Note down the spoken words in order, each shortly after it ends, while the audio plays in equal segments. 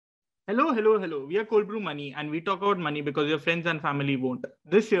Hello. We are Cold Brew Money and we talk about money because your friends and family won't.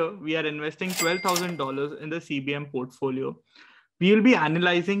 This year, we are investing $12,000 in the CBM portfolio. We will be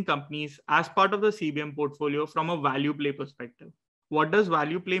analyzing companies as part of the CBM portfolio from a value play perspective. What does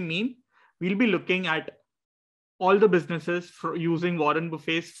value play mean? We'll be looking at all the businesses using Warren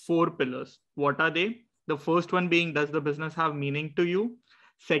Buffett's 4 pillars. What are they? The first one being, does the business have meaning to you?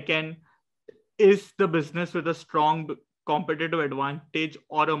 Second, is the business with a strong competitive advantage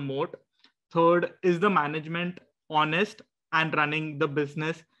or a moat? Third, is the management honest and running the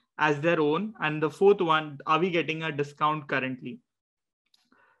business as their own? And the fourth one, are we getting a discount currently?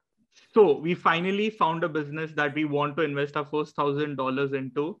 So we finally found a business that we want to invest our first $1,000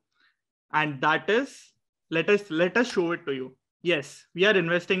 into. And that is, let us show it to you. Yes, we are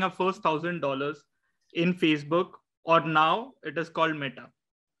investing our first $1,000 in Facebook, or now it is called Meta.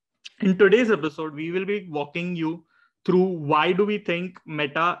 In today's episode, we will be walking you through why do we think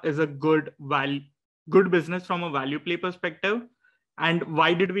Meta is a good business from a value play perspective, and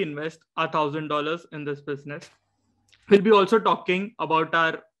why did we invest $1,000 in this business. We'll be also talking about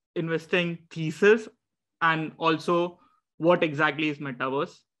our investing thesis and also what exactly is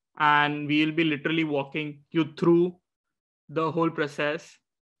Metaverse. And we'll be literally walking you through the whole process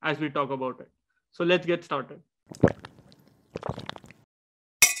as we talk about it. So let's get started.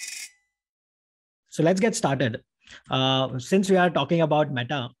 So let's get started. Since we are talking about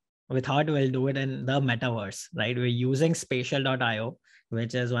Meta, we thought we'll do it in the metaverse, right? We're using spatial.io,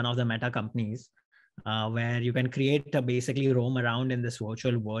 which is one of the Meta companies, where you can basically roam around in this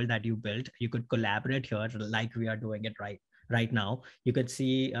virtual world that you built. You could collaborate here like we are doing it right now. You could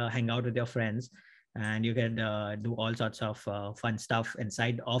hang out with your friends, and you can do all sorts of fun stuff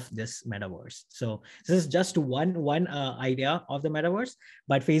inside of this metaverse. So this is just one idea of the metaverse,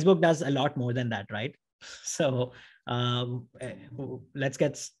 but Facebook does a lot more than that, right? So let's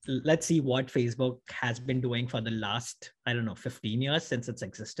see what Facebook has been doing for the last, 15 years since its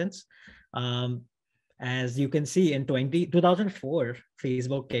existence. As you can see, in 2004,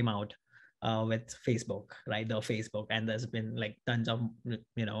 Facebook came out with Facebook, right? The Facebook, and there's been like tons of,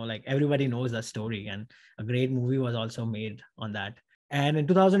 everybody knows the story, and a great movie was also made on that. And in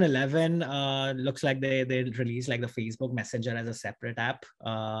 2011, looks like they released like the Facebook Messenger as a separate app.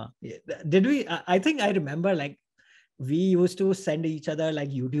 Did we? I think I remember like we used to send each other like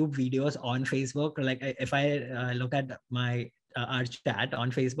YouTube videos on Facebook. Like if I look at our chat on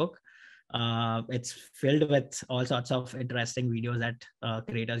Facebook, it's filled with all sorts of interesting videos that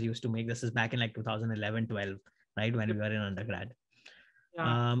creators used to make. This is back in like 2011-12, right, when we were in undergrad.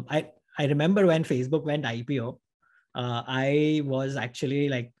 Yeah. I remember when Facebook went IPO, I was actually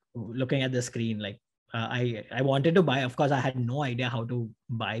like looking at the screen, like I wanted to buy. Of course, I had no idea how to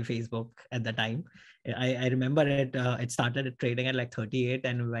buy Facebook at the time. I remember it started trading at like 38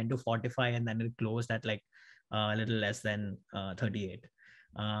 and we went to 45, and then it closed at like a little less than 38.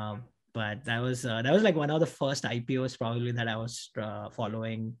 But that was like one of the first IPOs probably that I was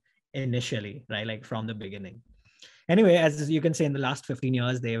following initially, right? Like from the beginning. Anyway, as you can see, in the last 15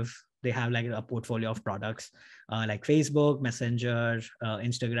 years, they have like a portfolio of products like Facebook, Messenger,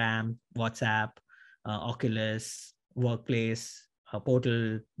 Instagram, WhatsApp, Oculus, Workplace,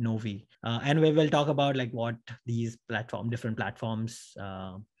 Portal, Novi. And we will talk about like what these different platforms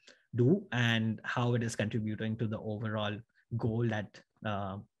do and how it is contributing to the overall goal that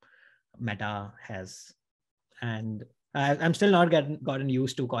Meta has. And I'm still not gotten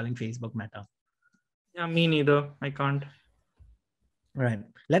used to calling Facebook Meta. Yeah, me neither. I can't. Right.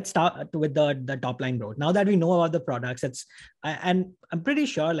 Let's start with the top line, bro. Now that we know about the products, and I'm pretty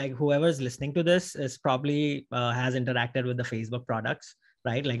sure like whoever's listening to this is probably has interacted with the Facebook products,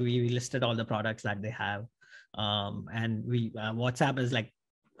 right? Like we listed all the products that they have. And WhatsApp is like,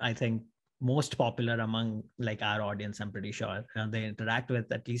 I think, most popular among like our audience. I'm pretty sure they interact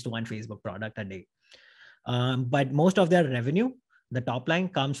with at least one Facebook product a day. But most of their revenue, the top line,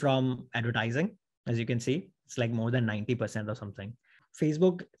 comes from advertising. As you can see, it's like more than 90% or something.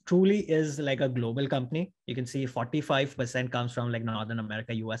 Facebook truly is like a global company. You can see 45% comes from like Northern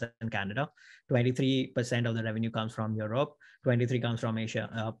America, US, and Canada. 23% of the revenue comes from Europe. 23% comes from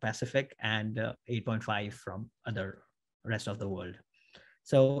Asia Pacific, and 8.5% from other rest of the world.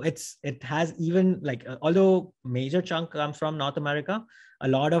 So it has even like, although major chunk comes from North America, a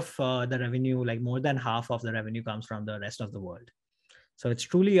lot of the revenue, like more than half of the revenue, comes from the rest of the world. So it's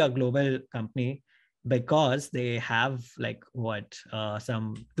truly a global company because they have like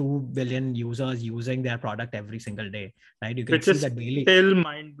some 2 billion users using their product every single day, right? You can Which see is that daily. Still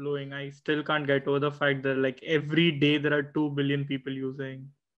mind blowing. I still can't get over the fact that like every day there are 2 billion people using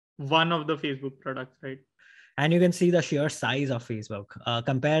one of the Facebook products, right? And you can see the sheer size of Facebook.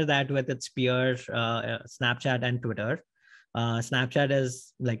 Compare that with its peers, Snapchat and Twitter. Snapchat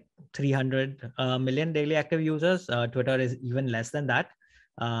is like 300 million daily active users. Twitter is even less than that.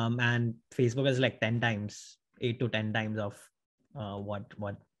 And Facebook is like 10 times, 8 to 10 times of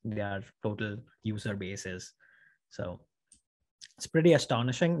what their total user base is. So it's pretty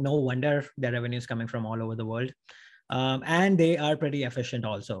astonishing. No wonder their revenue is coming from all over the world. And they are pretty efficient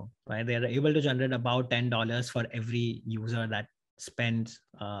also, right? They are able to generate about $10 for every user that spends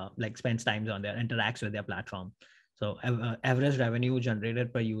times on there, interacts with their platform. So average revenue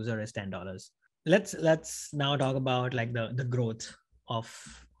generated per user is $10. Let's now talk about like the growth of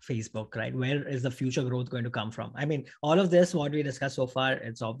Facebook, right? Where is the future growth going to come from? I mean, all of this, what we discussed so far,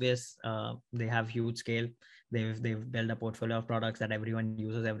 it's obvious. They have huge scale. They've built a portfolio of products that everyone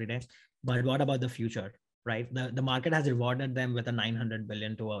uses every day. But what about the future, right? The market has rewarded them with a $900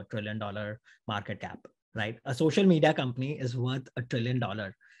 billion to $1 trillion market cap, right? A social media company is worth $1 trillion,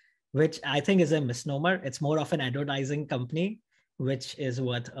 which I think is a misnomer. It's more of an advertising company, which is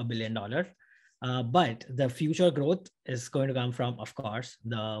worth $1 billion. But the future growth is going to come from, of course,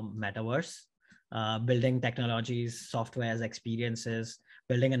 the metaverse, building technologies, softwares, experiences,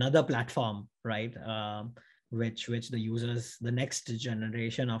 building another platform, right? Which the users, the next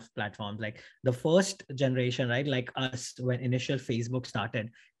generation of platforms, like the first generation, right? Like us, when initial Facebook started,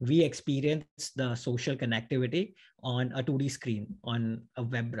 we experienced the social connectivity on a 2D screen, on a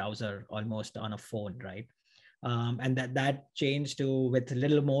web browser, almost on a phone, right? And that changed to with a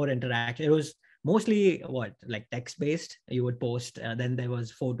little more interaction. It was mostly like text based. You would post, then there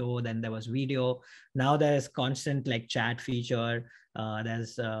was photo, then there was video. Now there's constant like chat feature.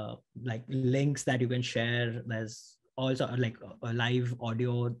 There's like links that you can share. There's also like a live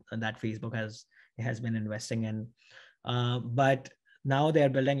audio that Facebook has been investing in. But now they're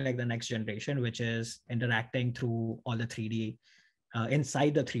building like the next generation, which is interacting through all the 3D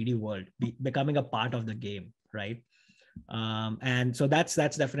inside the 3D world, becoming a part of the game, right? And so that's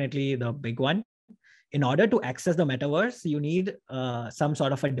definitely the big one. In order to access the metaverse, you need some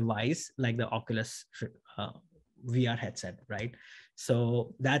sort of a device like the Oculus VR headset, right?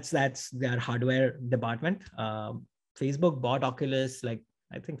 So that's their hardware department. Facebook bought Oculus like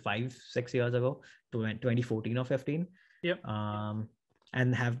I think 5-6 years ago, 2014 or 15. Yeah.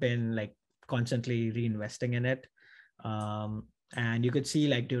 And have been like constantly reinvesting in it. And you could see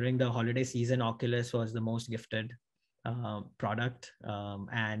like during the holiday season, Oculus was the most gifted product,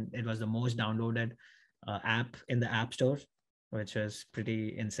 and it was the most downloaded app in the App Store, which is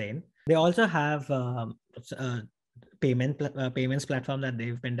pretty insane. They also have a payments platform that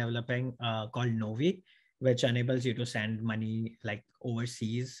they've been developing called Novi, which enables you to send money like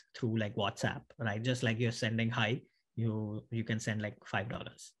overseas through like WhatsApp, right? Just like you're sending hi, you can send like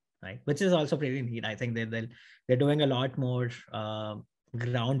 $5, right? Which is also pretty neat. I think they're doing a lot more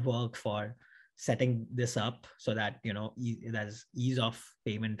groundwork for setting this up so that there's ease of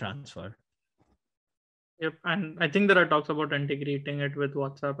payment transfer. Yep, and I think there are talks about integrating it with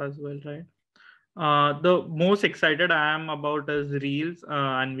WhatsApp as well, right? The most excited I am about is Reels,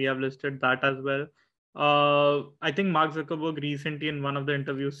 and we have listed that as well. I think Mark Zuckerberg recently in one of the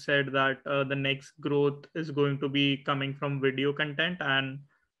interviews said that the next growth is going to be coming from video content. And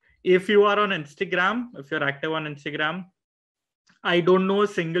if you are on Instagram, if you're active on Instagram, I don't know a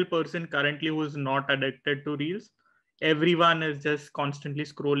single person currently who's not addicted to Reels. Everyone is just constantly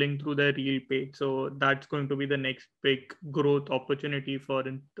scrolling through their Reel page. So that's going to be the next big growth opportunity for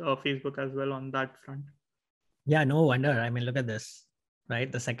Facebook as well on that front. Yeah, no wonder. I mean, look at this,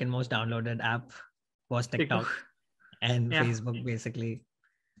 right? The second most downloaded app was TikTok. And yeah. Facebook basically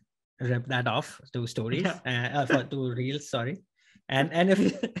ripped that off to stories, to Reels, sorry. And if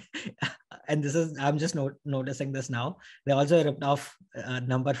you, and this is, I'm just noticing this now, they also ripped off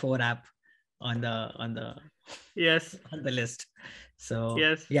number 4 app on the yes on the list. So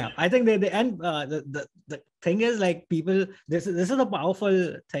yes, yeah, I think they and the thing is like people, this is the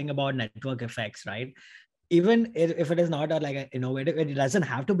powerful thing about network effects, right? Even if it is not like an innovative, it doesn't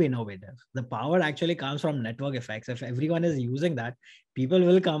have to be innovative. The power actually comes from network effects. If everyone is using that, people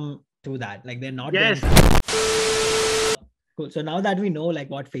will come to that. Like they're not yes. Cool. So now that we know like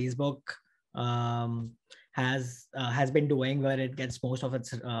what Facebook has been doing, where it gets most of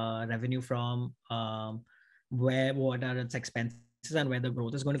its revenue from, what are its expenses and where the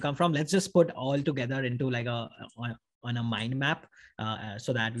growth is going to come from, let's just put all together into like on a mind map,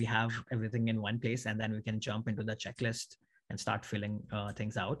 so that we have everything in one place, and then we can jump into the checklist and start filling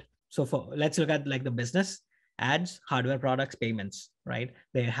things out. So let's look at like the business: ads, hardware products, payments, right?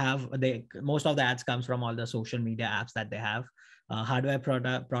 Most of the ads comes from all the social media apps that they have. Hardware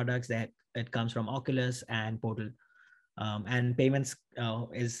products, they it comes from Oculus and Portal. And payments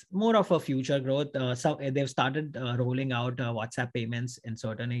is more of a future growth. So they've started rolling out WhatsApp payments in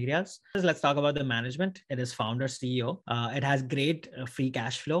certain areas. Let's talk about the management. It is founder CEO. It has great free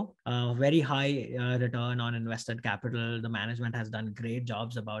cash flow, very high return on invested capital. The management has done great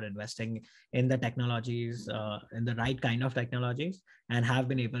jobs about investing in the technologies, in the right kind of technologies, and have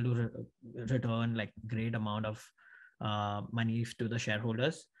been able to return like great amount of money to the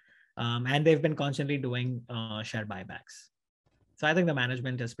shareholders. And they've been constantly doing share buybacks. So I think the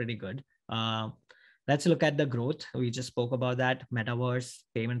management is pretty good. Let's look at the growth. We just spoke about that. Metaverse,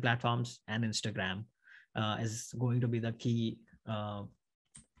 payment platforms, and Instagram is going to be the key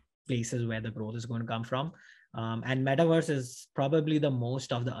places where the growth is going to come from. And metaverse is probably the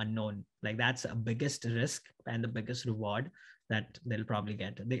most of the unknown. Like that's a biggest risk and the biggest reward that they'll probably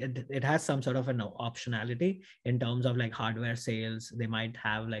get. It has some sort of an optionality in terms of like hardware sales. They might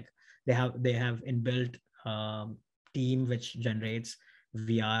have like they have inbuilt team which generates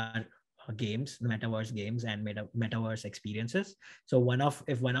VR games, metaverse games, and metaverse experiences. So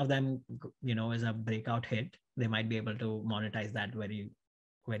if one of them is a breakout hit, they might be able to monetize that very,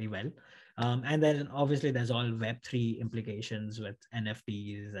 very well. And then obviously there's all Web3 implications with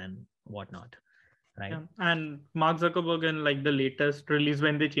NFTs and whatnot. Right. Yeah. And Mark Zuckerberg in like the latest release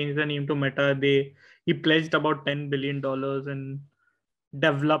when they changed the name to Meta, he pledged about $10 billion in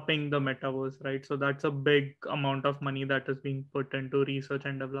developing the metaverse, right? So that's a big amount of money that is being put into research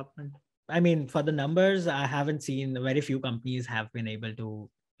and development. I mean, for the numbers, I haven't seen, very few companies have been able to,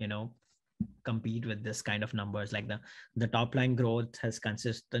 compete with this kind of numbers. Like the top line growth has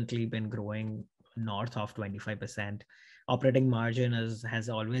consistently been growing north of 25%. Operating margin has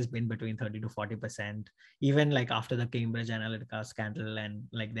always been between 30 to 40%. Even like after the Cambridge Analytica scandal, and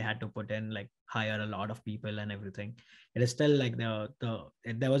like they had to put in like hire a lot of people and everything, it is still like there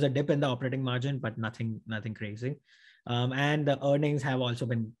was a dip in the operating margin, but nothing crazy. And the earnings have also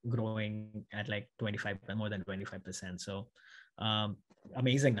been growing at like 25, more than 25%. So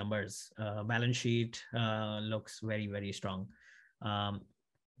amazing numbers. Balance sheet looks very, very strong.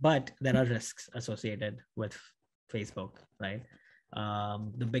 But there are risks associated with Facebook, right?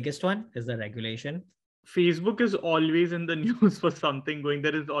 The biggest one is the regulation. Facebook is always in the news for something going.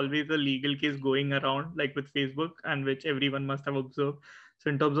 There is always a legal case going around, like with Facebook, and which everyone must have observed. So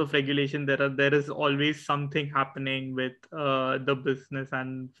in terms of regulation, there is always something happening with the business,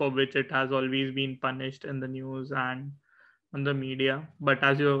 and for which it has always been punished in the news and on the media. But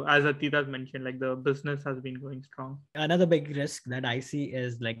as Atit has mentioned, like the business has been going strong. Another big risk that I see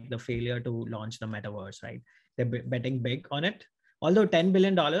is like the failure to launch the metaverse, right? They're betting big on it. Although $10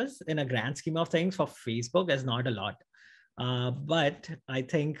 billion in a grand scheme of things for Facebook is not a lot. But I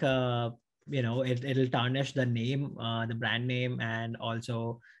think, it'll tarnish the name, the brand name, and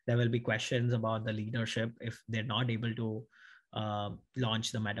also there will be questions about the leadership if they're not able to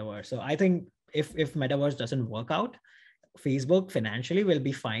launch the metaverse. So I think if metaverse doesn't work out, Facebook financially will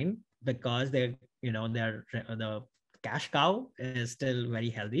be fine because the cash cow is still very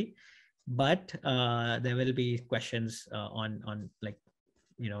healthy, but there will be questions on like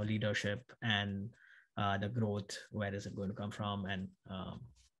leadership and the growth. Where is it going to come from, and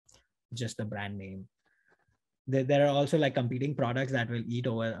just the brand name. There are also like competing products that will eat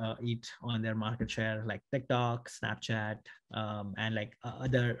on their market share, like TikTok, Snapchat, and like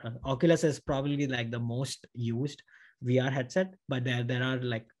other. Oculus is probably like the most used VR headset, but there are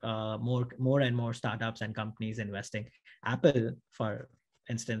like more and more startups and companies investing. Apple, for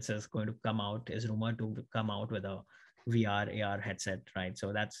instance, is rumored to come out with a VR AR headset, right?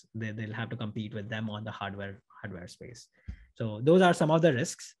 So they'll have to compete with them on the hardware space. So those are some of the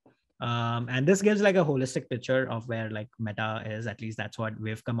risks. And this gives like a holistic picture of where like Meta is. At least that's what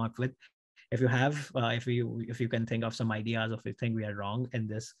we've come up with. If you have, if you can think of some ideas, or if you think we are wrong in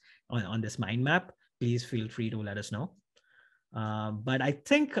this on this mind map, please feel free to let us know. But I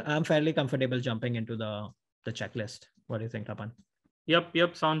think I'm fairly comfortable jumping into the checklist. What do you think, Tapan?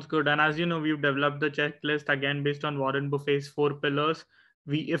 Yep, sounds good. And as you know, we've developed the checklist again based on Warren Buffett's 4 pillars.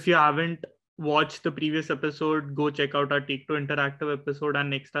 If you haven't watched the previous episode, go check out our Take Two Interactive episode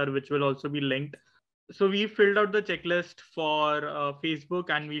and Nexstar, which will also be linked. So we filled out the checklist for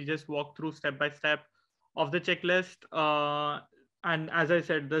Facebook, and we'll just walk through step by step of the checklist. And as I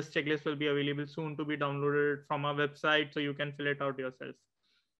said, this checklist will be available soon to be downloaded from our website, so you can fill it out yourself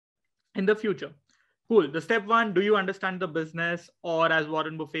in the future. Cool. The step 1, do you understand the business, or as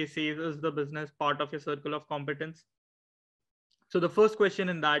Warren Buffett says, is the business part of your circle of competence? So the first question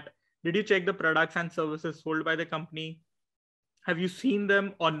in that, did you check the products and services sold by the company? Have you seen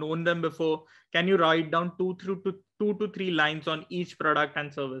them or known them before? Can you write down 2 to 3 lines on each product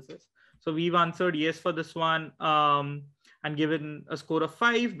and services? So we've answered yes for this one, and given a score of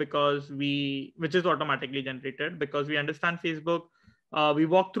 5 which is automatically generated because we understand Facebook. We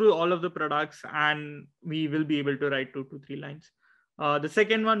walk through all of the products and we will be able to write 2 to 3 lines. The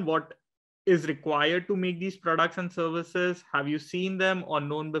second one, what is required to make these products and services? Have you seen them or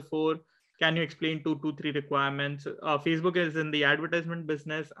known before? Can you explain 2 to 3 requirements? Facebook is in the advertisement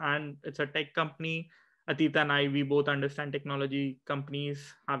business and it's a tech company. Atit and I, we both understand technology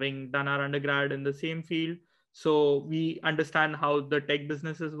companies, having done our undergrad in the same field. So we understand how the tech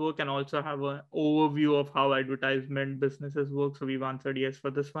businesses work and also have an overview of how advertisement businesses work. So we've answered yes for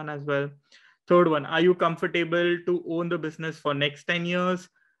this one as well. Third one, are you comfortable to own the business for next 10 years?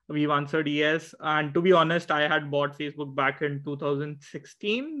 We've answered yes. And to be honest, I had bought Facebook back in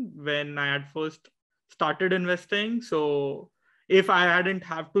 2016 when I had first started investing. So if I hadn't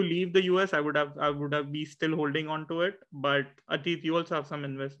have to leave the US, I would have be still holding on to it. But Atit, you also have some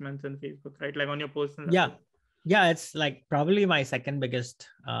investments in Facebook, right? Like on your personal Yeah. level. Yeah, it's like probably my second biggest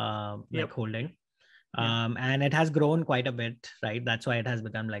Yep. holding. Yeah. And it has grown quite a bit, right? That's why it has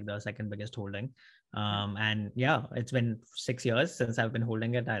become like the second biggest holding. And yeah, it's been 6 years since I've been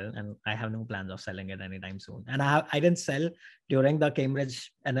holding it, and I have no plans of selling it anytime soon. And I didn't sell during the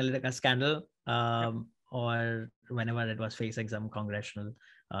Cambridge Analytica scandal, or whenever it was facing some congressional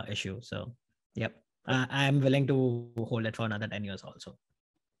issue. So yep, I am willing to hold it for another 10 years also.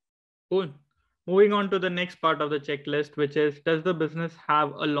 Cool. Moving on to the next part of the checklist, which is, does the business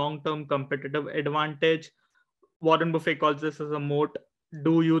have a long-term competitive advantage? Warren Buffett calls this as a moat.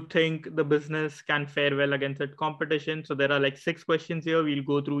 Do you think the business can fare well against its competition? So there are like 6 questions here. We'll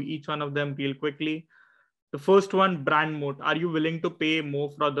go through each one of them real quickly. The first one, brand moat. Are you willing to pay more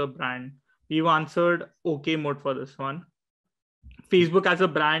for the brand? We've answered okay moat for this one. Facebook as a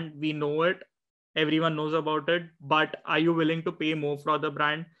brand, we know it. Everyone knows about it. But are you willing to pay more for the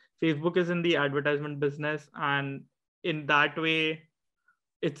brand? Facebook is in the advertisement business, and in that way,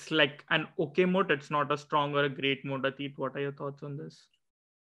 it's like an okay moat. It's not a strong or a great moat. Atit, what are your thoughts on this?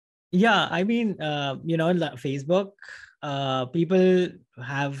 Yeah, I mean, Facebook, people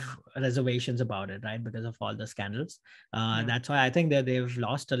have reservations about it, right? Because of all the scandals. That's why I think that they've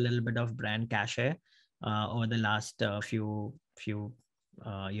lost a little bit of brand cachet over the last few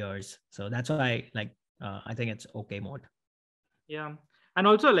years. So that's why, I think it's okay mode. Yeah. And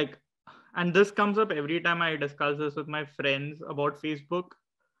also and this comes up every time I discuss this with my friends about Facebook.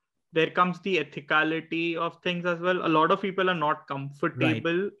 There comes the ethicality of things as well. A lot of people are not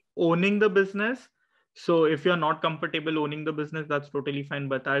comfortable owning the business. So if you're not comfortable owning the business, that's totally fine.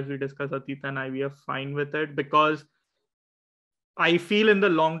 But as we discussed, Atit and I, we are fine with it because I feel in the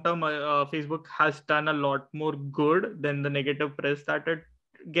long term, Facebook has done a lot more good than the negative press that it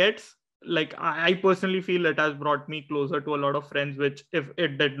gets. Like I personally feel it has brought me closer to a lot of friends, which if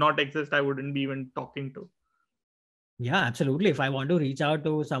it did not exist, I wouldn't be even talking to. Yeah, absolutely. If I want to reach out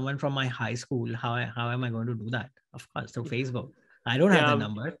to someone from my high school, how am I going to do that? Of course, through Facebook. I don't have the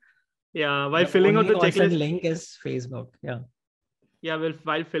number. Yeah, while The filling out only the checklist, link is Facebook. Yeah. Yeah, well,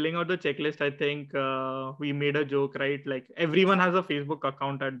 while filling out the checklist, I think we made a joke, right? Like everyone has a Facebook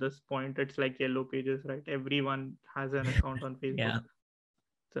account at this point. It's like Yellow Pages, right? Everyone has an account on Facebook. Yeah.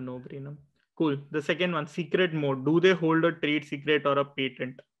 It's a no-brainer. Cool. The second one, secret mode. Do they hold a trade secret or a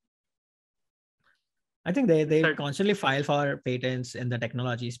patent? I think they constantly file for patents in the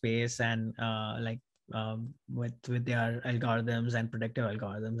technology space, and with their algorithms and predictive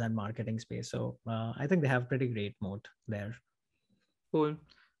algorithms and marketing space. So I think they have pretty great moat there. Cool.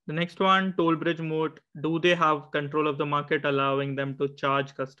 The next one, toll bridge mode. Do they have control of the market, allowing them to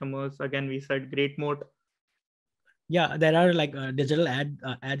charge customers? Again, we said great mode. Yeah, there are digital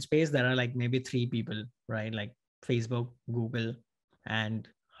ad space. There are maybe 3 people, right? Like Facebook, Google, and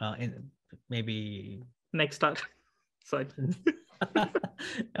maybe Nexstar. Sorry.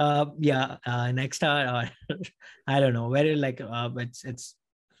 Nexstar, or I don't know, very it's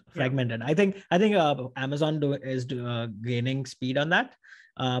fragmented. Yeah. I think Amazon is gaining speed on that,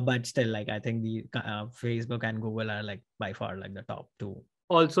 but still, I think the Facebook and Google are by far the top 2.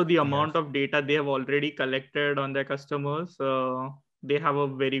 Also, the amount of data they have already collected on their customers, they have a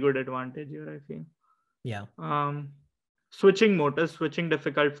very good advantage here, I feel. Yeah. Switching mode. Is switching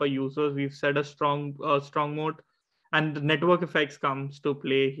difficult for users? We've said a strong mode, and the network effects comes to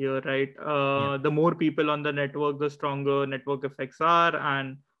play here, right? The more people on the network, the stronger network effects are,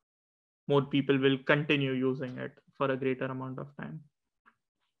 and more people will continue using it for a greater amount of time.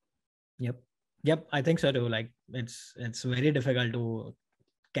 Yep, I think so too. It's very difficult to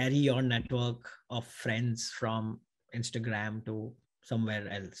carry your network of friends from Instagram to somewhere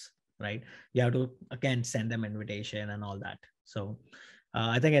else, right? You have to again send them invitation and all that. So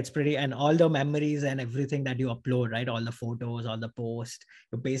I think it's pretty, and all the memories and everything that you upload, right? All the photos, all the posts,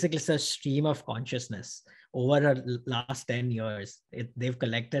 you basically it's a stream of consciousness over the last 10 years. They've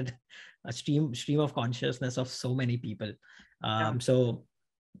collected a stream of consciousness of so many people. So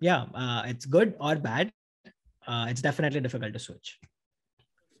yeah, it's good or bad. It's definitely difficult to switch.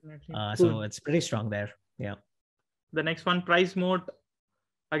 Cool. So it's pretty strong there. Yeah. The next one, price moat.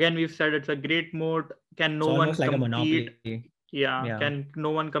 Again, we've said it's a great moat. Can no It's one almost like compete? a monopoly. Yeah. Can no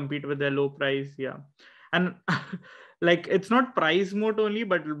one compete with their low price? Yeah. And like, it's not price moat only,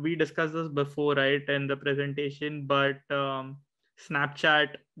 but we discussed this before, right, in the presentation. But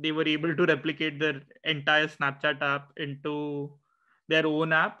Snapchat, they were able to replicate their entire Snapchat app into their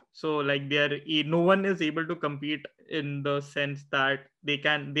own app. So like no one is able to compete in the sense that they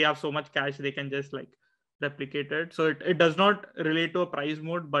have so much cash, they can just like replicate it. So it does not relate to a price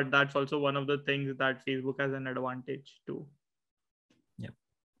mode, but that's also one of the things that Facebook has an advantage too. Yeah.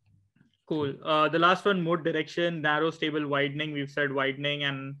 Cool. The last one, mode direction, narrow, stable, widening. We've said widening,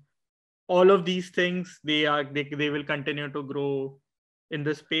 and all of these things, they will continue to grow in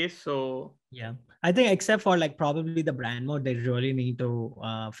this space. So yeah, I think except for like probably the brand mode, they really need to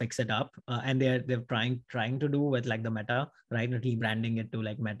fix it up, and they're trying to do with like the Meta, right? Rebranding it to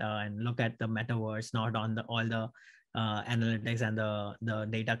like Meta and look at the metaverse, not on all the analytics and the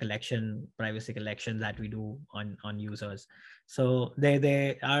data collection, privacy collection that we do on users. So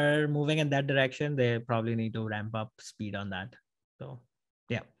they are moving in that direction. They probably need to ramp up speed on that. So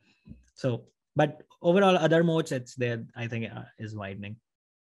yeah. So but overall, other modes, it's there. I think is widening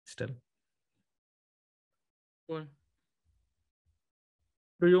still. cool.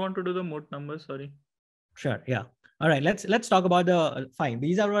 Do you want to do the MOAT numbers? Sorry. Sure. Yeah. All right. Let's talk about the fine.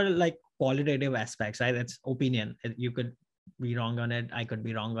 These are all like qualitative aspects, right? It's opinion. You could be wrong on it. I could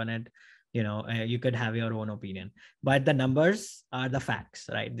be wrong on it. You could have your own opinion, but the numbers are the facts,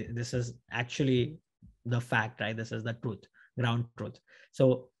 right? This is actually the fact, right? This is the truth, ground truth.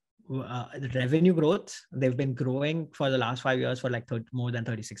 So the revenue growth, they've been growing for the last 5 years for like more than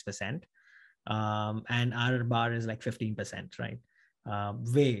 36%. And our bar is like 15%, right?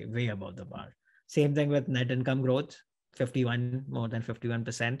 Way above the bar. Same thing with net income growth, more than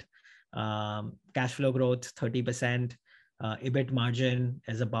 51%. Cash flow growth, 30%. EBIT margin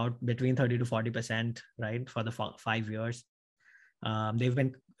is about between 30 to 40%, right? For the 5 years. They've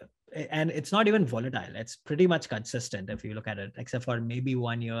been, and it's not even volatile. It's pretty much consistent if you look at it, except for maybe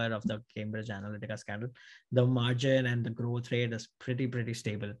 1 year of the Cambridge Analytica scandal. The margin and the growth rate is pretty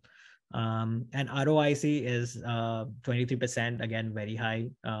stable. And ROIC is 23%, again very high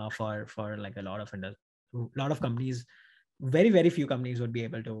for like a lot of companies. Very few companies would be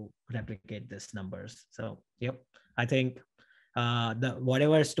able to replicate this numbers. So yep, I think the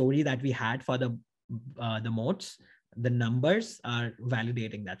whatever story that we had for the moats, the numbers are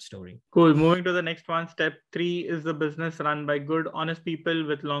validating that story. Cool. Moving to the next one, step 3 is the business run by good, honest people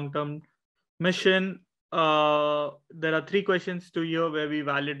with long-term mission. There are 3 questions to you where we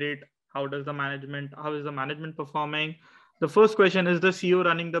validate how is the management performing. The first question is the CEO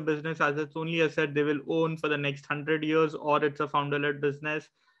running the business as its only asset they will own for the next 100 years, or it's a founder-led business.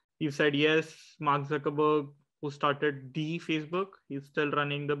 You said yes. Mark Zuckerberg, who started the Facebook, he's still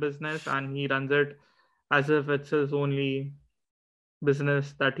running the business and he runs it as if it's his only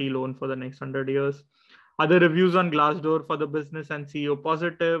business that he'll own for the next 100 years. Other reviews on Glassdoor for the business and CEO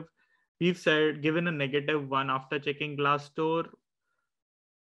positive. We've said given a -1 after checking Glassdoor.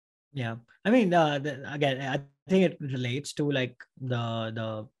 Yeah, I mean, again, I think it relates to like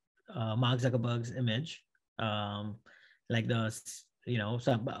the Mark Zuckerberg's image. Like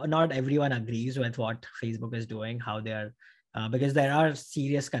so not everyone agrees with what Facebook is doing, how they're because there are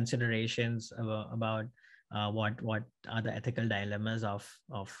serious considerations about what are the ethical dilemmas of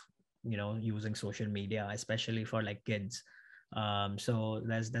using social media, especially for like kids. So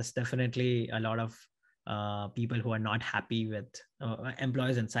there's definitely a lot of people who are not happy with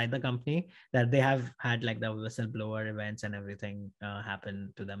employees inside the company, that they have had like the whistleblower events and everything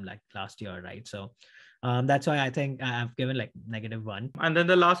happen to them like last year, right? So that's why I think I've given like -1. And then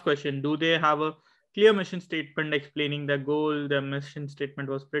the last question, do they have a clear mission statement explaining their goal? Their mission statement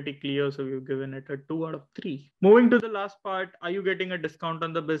was pretty clear, so we've given it a 2 out of 3. Moving to the last part, are you getting a discount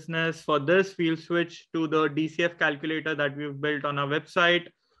on the business? For this, we'll switch to the DCF calculator that we've built on our website.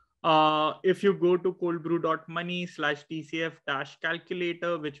 If you go to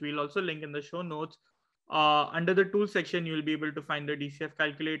coldbrew.money/DCF-calculator, which we'll also link in the show notes, under the tool section, you'll be able to find the DCF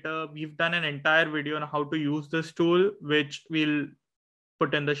calculator. We've done an entire video on how to use this tool, which we'll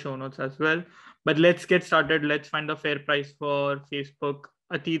put in the show notes as well. But let's get started. Let's find the fair price for Facebook.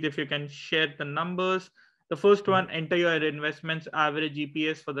 Atit, if you can share the numbers. The first one, enter your investments average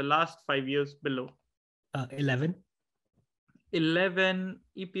EPS for the last 5 years below. 11. 11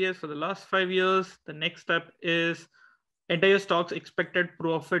 EPS for the last 5 years. The next step is enter your stock's expected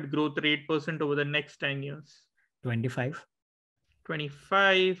profit growth rate % over the next 10 years. 25.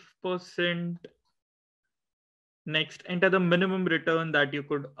 25%. Next, enter the minimum return that you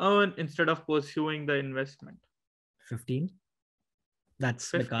could earn instead of pursuing the investment. 15. That's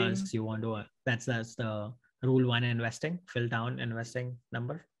 15. because you want to, that's the rule 1 investing, fill down investing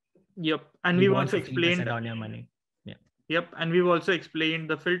number. Yep. And You we've want also 15% explained on your money. Yeah. Yep. And we've also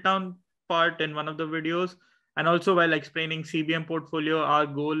explained the fill down part in one of the videos. And also while explaining CBM portfolio, our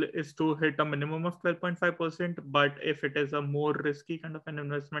goal is to hit a minimum of 12.5%. But if it is a more risky kind of an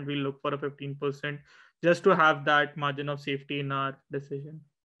investment, we look for a 15% just to have that margin of safety in our decision.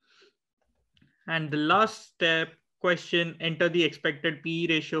 And the last step, question, enter the expected PE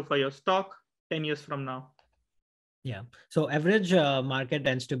ratio for your stock 10 years from now. Yeah. So average market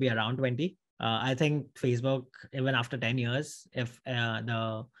tends to be around 20. I think Facebook, even after 10 years, if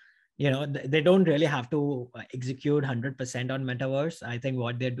they don't really have to execute 100% on metaverse. I think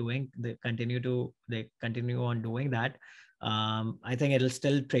what they're doing, they continue on doing that. I think it'll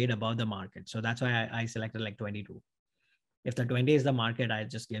still trade above the market. So that's why I selected like 22. If the 20 is the market, I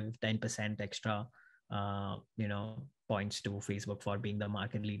just give 10% extra, points to Facebook for being the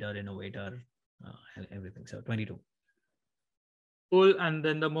market leader, innovator, and everything. So 22. Cool. And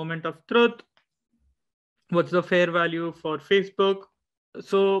then the moment of truth. What's the fair value for Facebook?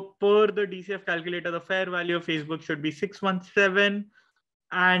 So per the DCF calculator, the fair value of Facebook should be 617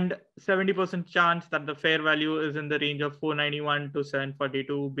 and 70% chance that the fair value is in the range of 491 to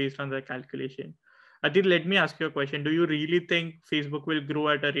 742 based on the calculation. Atit, let me ask you a question. Do you really think Facebook will grow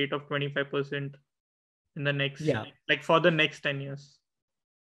at a rate of 25% in the next, like for the next 10 years?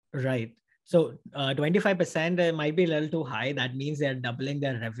 Right. So 25% might be a little too high. That means they're doubling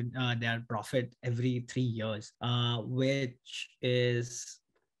their revenue, their profit every 3 years, which is,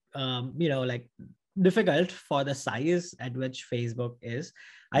 like difficult for the size at which Facebook is.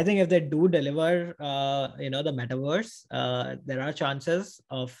 I think if they do deliver, the metaverse, there are chances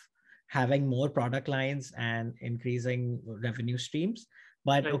of having more product lines and increasing revenue streams.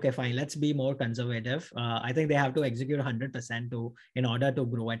 But okay, fine. Let's be more conservative. I think they have to execute 100% in order to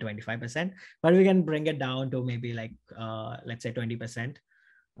grow at 25%. But we can bring it down to maybe like, let's say 20%.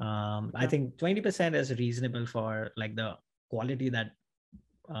 I think 20% is reasonable for like the quality that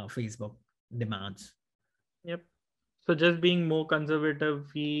Facebook demands. Yep. So just being more conservative,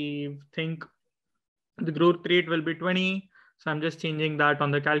 we think the growth rate will be 20. So I'm just changing that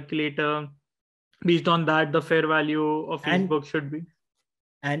on the calculator. Based on that, the fair value of Facebook should be.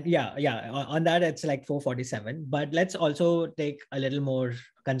 And on that, it's like 447. But let's also take a little more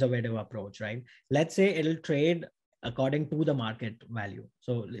conservative approach, right? Let's say it'll trade according to the market value.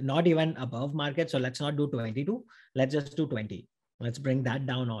 So not even above market. So let's not do 22. Let's just do 20. Let's bring that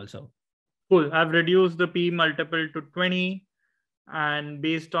down also. Cool. I've reduced the P multiple to 20. And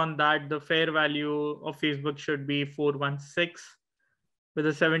based on that, the fair value of Facebook should be 416 with a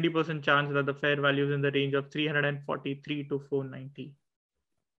 70% chance that the fair value is in the range of 343 to 490.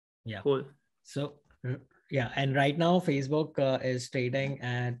 Yeah. Cool. So, and right now Facebook is trading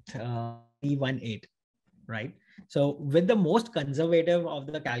at 318, right? So with the most conservative of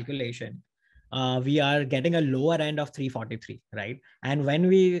the calculation, we are getting a lower end of 343, right? And when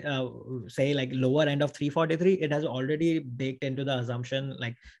we say like lower end of 343, it has already baked into the assumption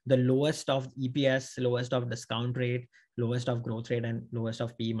like the lowest of EPS, lowest of discount rate, lowest of growth rate, and lowest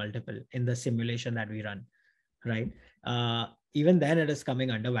of P multiple in the simulation that we run, right? Even then it is coming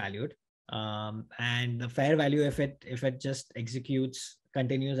undervalued. And the fair value, if it just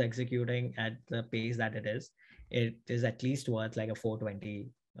continues executing at the pace that it is at least worth like a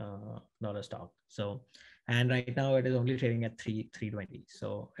 $420 stock. So, and right now it is only trading at 320.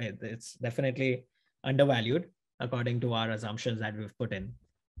 So it's definitely undervalued according to our assumptions that we've put in.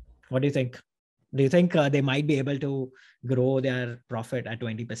 What do you think? Do you think they might be able to grow their profit at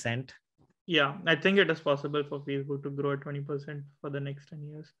 20%? Yeah, I think it is possible for Facebook to grow at 20% for the next 10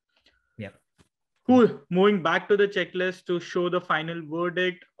 years. Yeah. Cool. Moving back to the checklist to show the final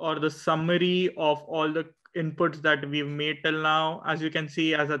verdict or the summary of all the inputs that we've made till now. As you can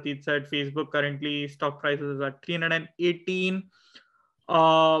see, as Atit said, Facebook currently stock prices is at 318.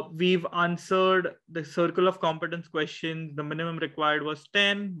 We've answered the circle of competence questions. The minimum required was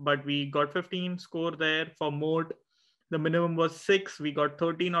 10, but we got 15 score there. For MOAT, the minimum was 6. We got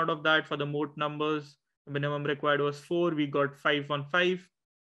 13 out of that. For the MOAT numbers, the minimum required was 4. We got 5 on 5.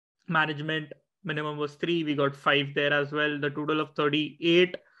 Management, minimum was 3. We got 5 there as well. The total of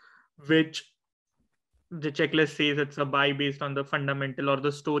 38, which the checklist says it's a buy based on the fundamental or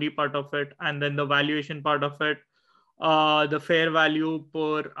the story part of it, and then the valuation part of it. The fair value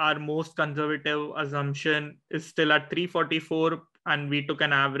per our most conservative assumption is still at 344, and we took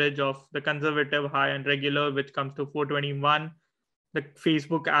an average of the conservative, high, and regular, which comes to 421. The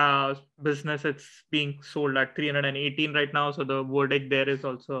Facebook business, it's being sold at 318 right now, so the verdict there is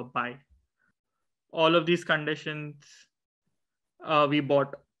also a buy. All of these conditions, we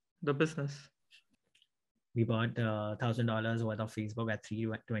bought the business. We bought $1,000 worth of Facebook at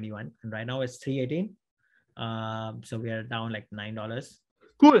 321, and right now it's 318. So we are down like $9.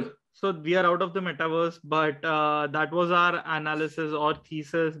 Cool. So we are out of the metaverse, but that was our analysis or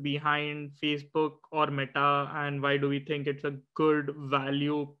thesis behind Facebook or Meta, and why do we think it's a good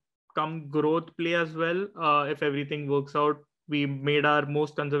value come growth play as well. If everything works out, we made our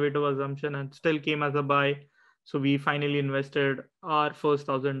most conservative assumption and still came as a buy. So we finally invested our first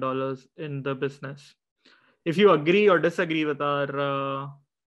 $1,000 in the business. If you agree or disagree with our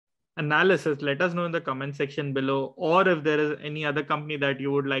analysis, let us know in the comment section below, or if there is any other company that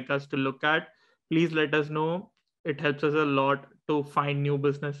you would like us to look at, please let us know. It helps us a lot to find new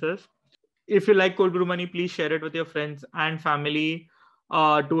businesses. If you like Cold Brew Money, please share it with your friends and family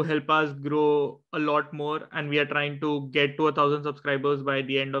to help us grow a lot more, and we are trying to get to 1,000 subscribers by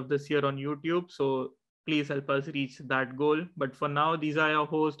the end of this year on YouTube, so please help us reach that goal. But for now, these are your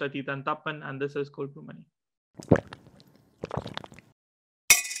hosts Atit and Tapan, and this is Cold Brew Money.